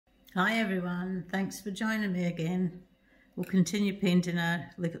Hi everyone, thanks for joining me again. We'll continue painting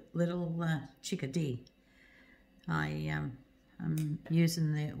our little chickadee. I'm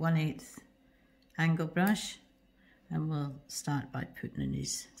using the 1/8 angle brush, and we'll start by putting in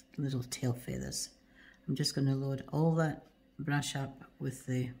his little tail feathers. I'm just going to load all that brush up with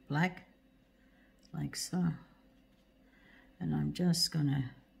the black, like so, and I'm just going to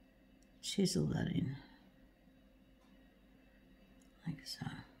chisel that in, like so.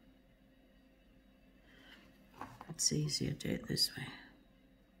 It's easier to do it this way.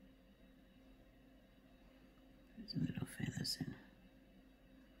 There's the little feathers in.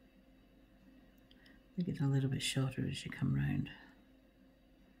 They get a little bit shorter as you come round.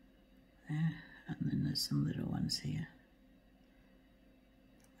 There, and then there's some little ones here.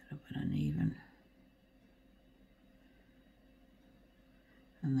 A little bit uneven.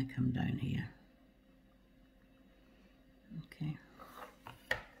 And they come down here. Okay.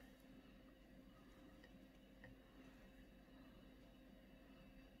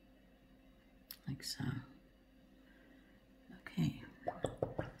 Like so. Okay.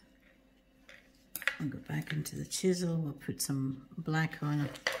 I'll go back into the chisel. We'll put some black on.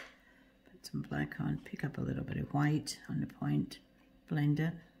 Put some black on. Pick up a little bit of white on the point. Blend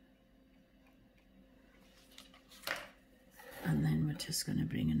it. And then we're just going to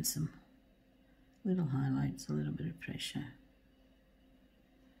bring in some little highlights, a little bit of pressure.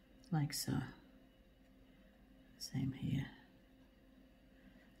 Like so. Same here.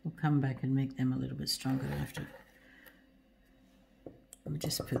 We'll come back and make them a little bit stronger after. We'll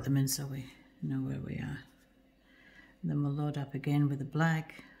just put them in so we know where we are. And then we'll load up again with the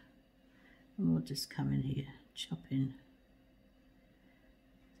black, and we'll just come in here, chop in.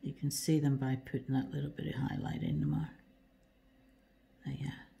 You can see them by putting that little bit of highlight in them. There you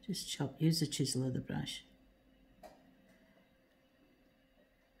are. Just chop, use the chisel of the brush.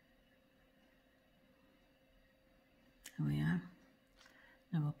 There we are.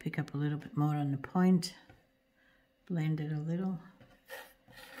 Now we'll pick up a little bit more on the point, blend it a little,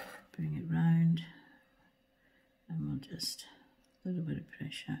 bring it round, and we'll just, a little bit of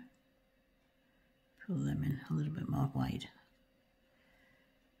pressure, pull them in a little bit more wide.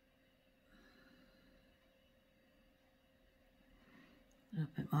 A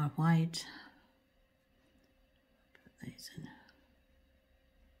little bit more white, put these in.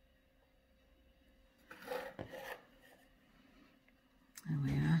 There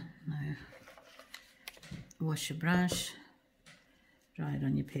we are. Now wash your brush, dry it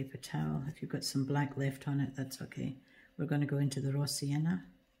on your paper towel. If you've got some black left on it, that's okay. We're going to go into the raw sienna,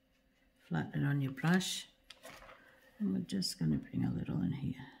 flatten it on your brush, and we're just going to bring a little in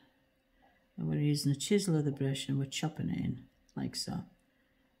here. And we're using the chisel of the brush and we're chopping it in, like so.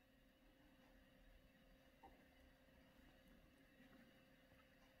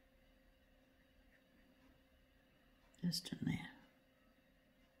 Just in there.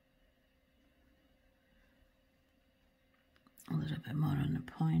 A little bit more on the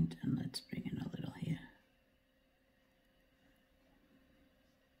point, and let's bring in a little here.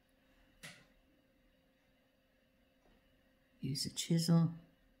 Use a chisel,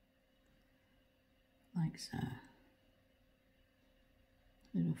 like so.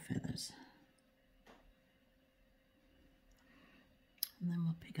 Little feathers. And then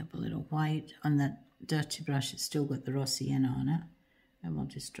we'll pick up a little white on that dirty brush. It's still got the raw sienna on it, and we'll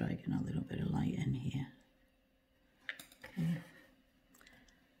just drag in a little bit of light in here. Okay.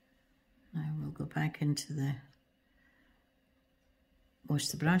 Now we'll go back into the, wash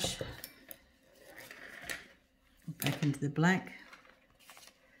the brush, back into the black,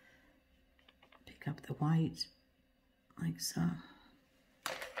 pick up the white, like so.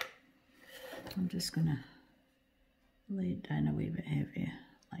 I'm just going to lay it down a wee bit heavier,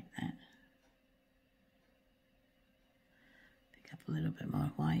 like that. Pick up a little bit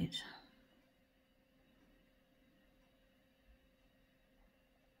more white.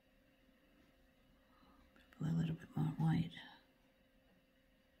 A little bit more white.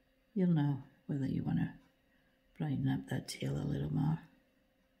 You'll know whether you want to brighten up that tail a little more.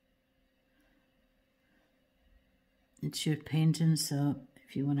 It's your painting, so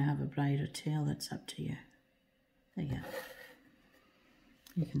if you want to have a brighter tail, that's up to you. There you go.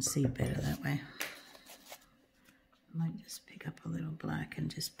 You can see better that way. I might just pick up a little black and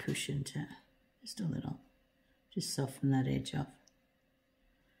just push into it, just a little. Just soften that edge off.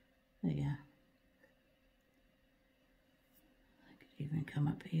 There you go. Even come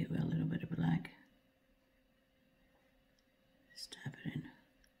up here with a little bit of black. Just tap it in.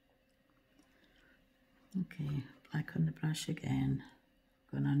 Okay, black on the brush again,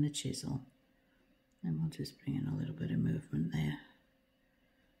 going on the chisel, and we'll just bring in a little bit of movement there.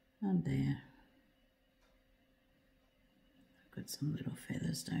 and there. I've got some little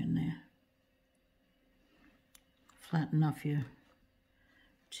feathers down there. Flatten off your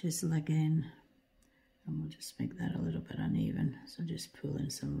chisel again, and we'll just make that a little bit uneven. So just pull in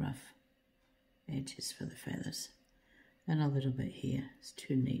some rough edges for the feathers, and a little bit here. It's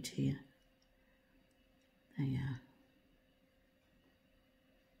too neat here. There you are.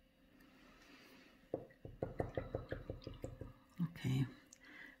 Okay,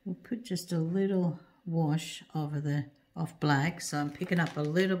 we'll put just a little wash over of black. So I'm picking up a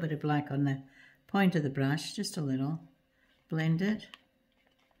little bit of black on the point of the brush, just a little. Blend it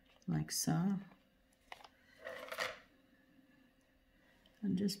like so,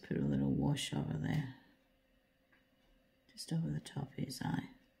 and just put a little wash over there, just over the top of his eye,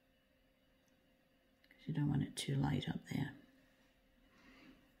 because you don't want it too light up there.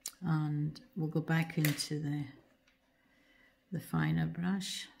 And we'll go back into the finer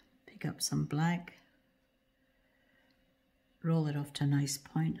brush, pick up some black, roll it off to a nice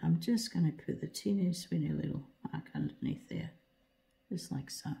point. I'm just going to put the teeny weeny little mark underneath there, just like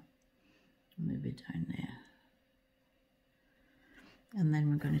so. Maybe down there. And then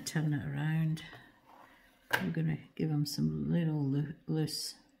we're going to turn it around. We're going to give him some little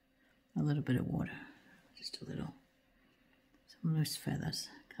loose, a little bit of water, just a little, some loose feathers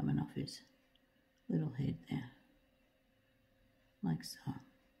coming off his little head there, like so.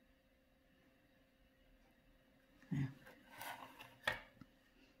 There.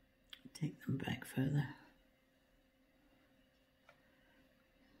 Take them back further.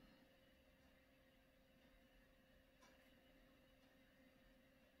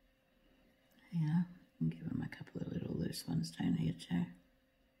 Yeah, and give him a couple of little loose ones down here too.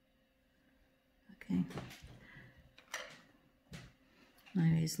 Okay.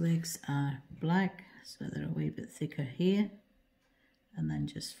 Now his legs are black, so they're a wee bit thicker here, and then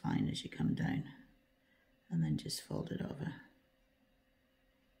just fine as you come down, and then just fold it over.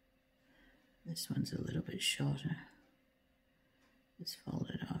 This one's a little bit shorter. Just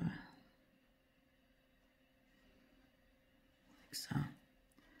fold it over, like so.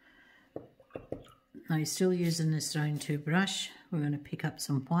 Now you're still using this round 2 brush. We're going to pick up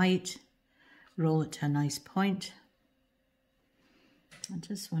some white, roll it to a nice point. I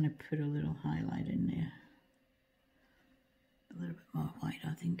just want to put a little highlight in there. A little bit more white,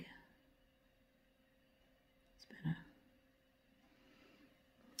 I think. It's better.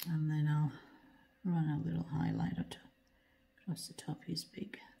 And then I'll run a little highlighter across the top of his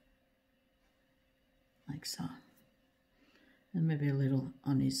beak, like so. And maybe a little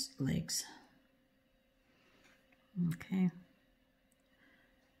on his legs. Okay.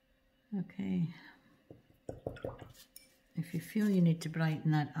 Okay. If you feel you need to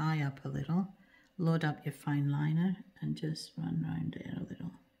brighten that eye up a little, load up your fine liner and just run round there a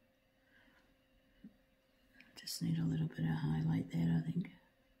little. Just need a little bit of highlight there, I think.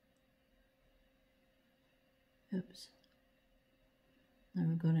 Oops. Now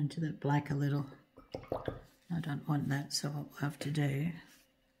we're going into that black a little. I don't want that, so what we'll have to do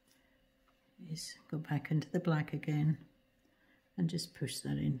is go back into the black again and just push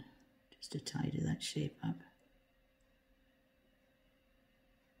that in, just to tidy that shape up.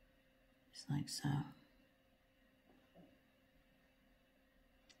 Just like so.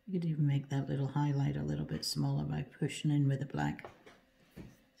 You could even make that little highlight a little bit smaller by pushing in with the black.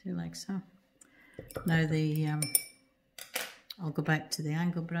 See, like so. Now I'll go back to the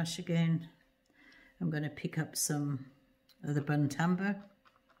angle brush again. I'm going to pick up some of the burnt umber,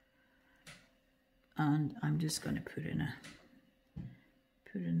 and I'm just going to put in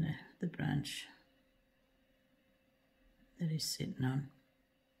the branch that he's sitting on,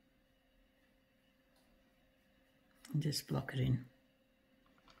 and just block it in.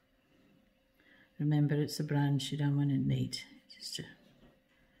 Remember, it's a branch, you don't want it neat, it's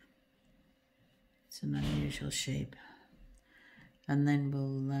an unusual shape. And then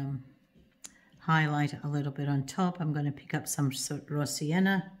we'll highlight it a little bit on top. I'm going to pick up some raw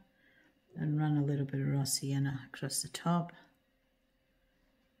sienna and run a little bit of raw sienna across the top,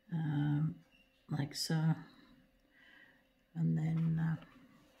 like so. And then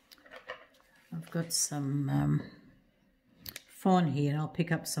I've got some fawn here. I'll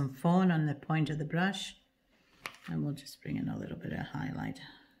pick up some fawn on the point of the brush, and we'll just bring in a little bit of highlight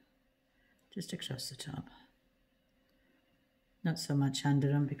just across the top. Not so much under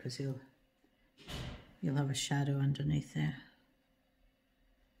him, because you'll have a shadow underneath there.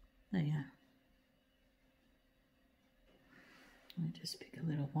 There you are. I'll just pick a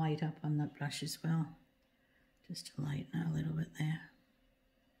little white up on that brush as well, just to lighten it a little bit there.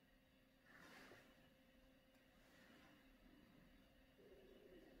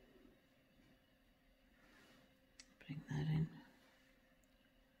 that in.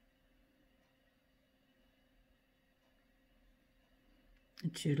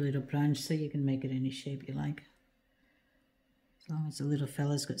 It's your little branch, so you can make it any shape you like. As long as the little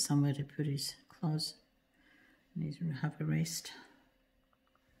fella's got somewhere to put his claws and he's have a rest.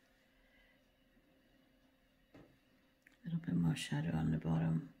 A little bit more shadow on the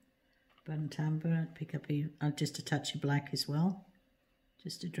bottom. Burnt amber, I'd pick up just a touch of black as well,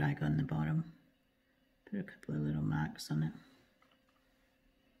 just to drag on the bottom. Put a couple of little marks on it,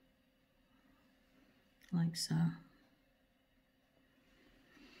 like so.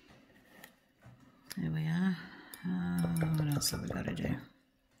 There we are. What else have we got to do?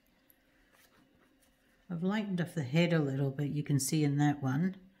 I've lightened off the head a little bit, you can see in that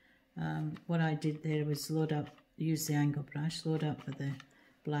one. What I did there was use the angle brush, load up with the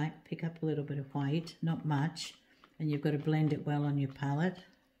black, pick up a little bit of white, not much, and you've got to blend it well on your palette.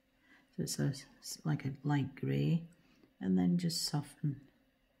 So it's like a light grey, and then just soften,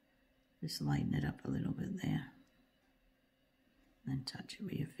 just lighten it up a little bit there. Then touch it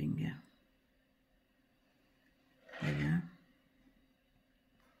with your finger. There you go.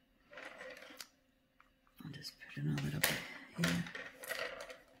 I'll just put in a little bit here.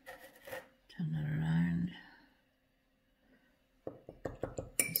 Turn it around.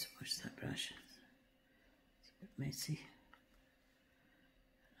 Let's wash that brush. It's a bit messy.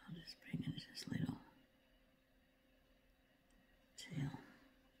 I'll just bring in this little tail.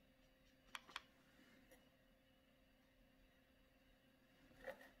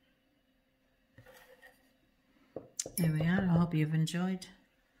 There we are. I hope you've enjoyed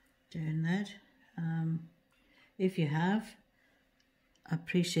doing that. If you have, I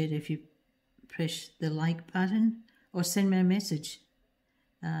appreciate if you press the like button or send me a message.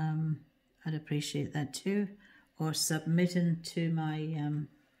 I'd appreciate that too. Or submitting to my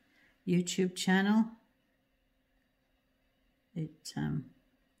YouTube channel.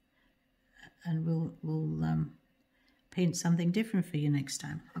 And we'll paint something different for you next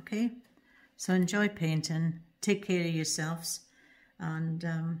time. Okay? So enjoy painting. Take care of yourselves, and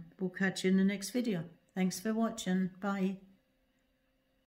we'll catch you in the next video. Thanks for watching. Bye.